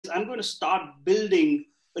I'm going to start building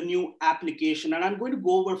a new application, and I'm going to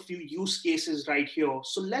go over a few use cases right here.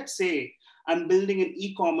 So let's say I'm building an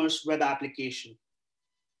e-commerce web application.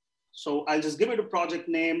 So I'll just give it a project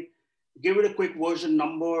name, give it a quick version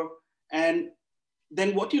number, and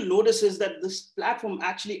then what you notice is that this platform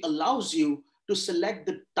actually allows you to select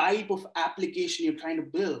the type of application you're trying to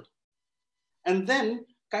build. And then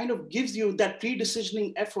kind of gives you that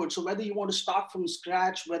pre-decisioning effort. So whether you want to start from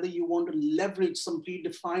scratch, whether you want to leverage some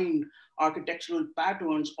predefined architectural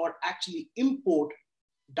patterns or actually import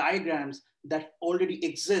diagrams that already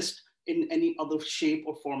exist in any other shape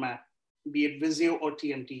or format, be it Visio or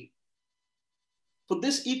TMT. For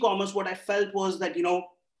this e-commerce, what I felt was that,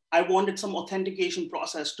 I wanted some authentication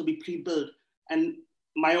process to be pre-built. And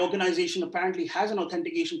my organization apparently has an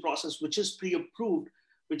authentication process which is pre-approved,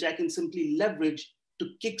 which I can simply leverage to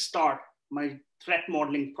kickstart my threat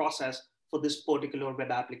modeling process for this particular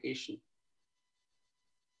web application.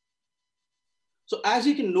 So as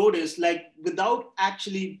you can notice, like without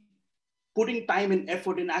actually putting time and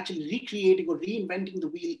effort in actually recreating or reinventing the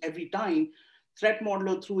wheel every time,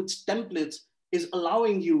 ThreatModeler through its templates is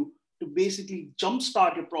allowing you to basically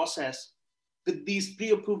jumpstart your process with these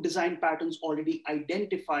pre-approved design patterns already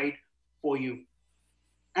identified for you.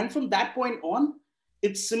 And from that point on,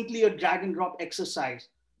 it's simply a drag and drop exercise.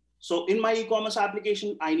 So in my e-commerce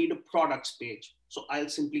application, I need a products page. So I'll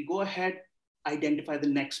simply go ahead, identify the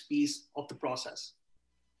next piece of the process.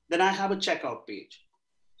 Then I have a checkout page.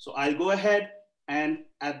 So I'll go ahead and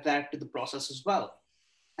add that to the process as well.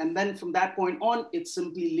 And then from that point on, it's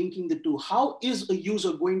simply linking the two. How is a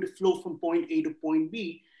user going to flow from point A to point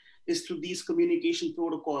B is through these communication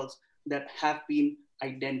protocols that have been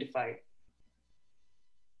identified.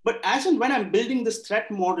 But as and when I'm building this threat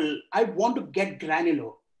model, I want to get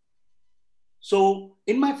granular. So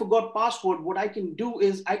in my forgot password, what I can do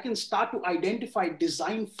is I can start to identify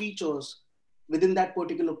design features within that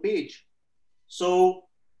particular page. So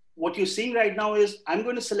what you're seeing right now is I'm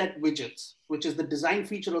going to select widgets, which is the design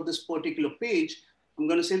feature of this particular page. I'm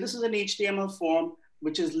going to say this is an HTML form,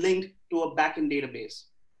 which is linked to a backend database.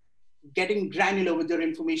 Getting granular with your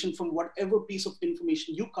information from whatever piece of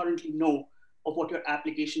information you currently know of what your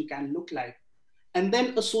application can look like. And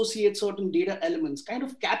then associate certain data elements, kind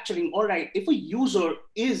of capturing, all right, if a user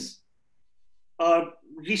is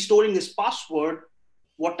restoring his password,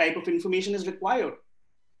 what type of information is required?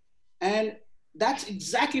 And that's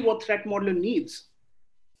exactly what Threat Modeler needs.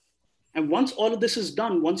 And once all of this is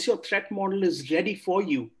done, once your threat model is ready for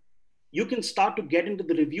you, you can start to get into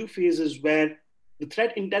the review phases where the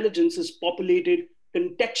threat intelligence is populated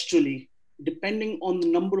contextually, depending on the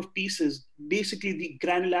number of pieces, basically the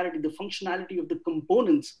granularity, the functionality of the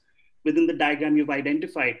components within the diagram you've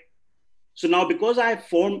identified. So now, because I have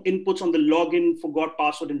form inputs on the login, forgot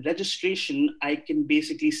password, and registration, I can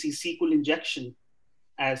basically see SQL injection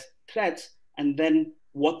as threats, and then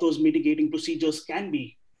what those mitigating procedures can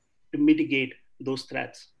be to mitigate those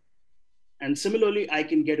threats. And similarly, I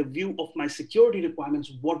can get a view of my security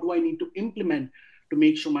requirements. What do I need to implement to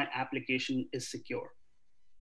make sure my application is secure?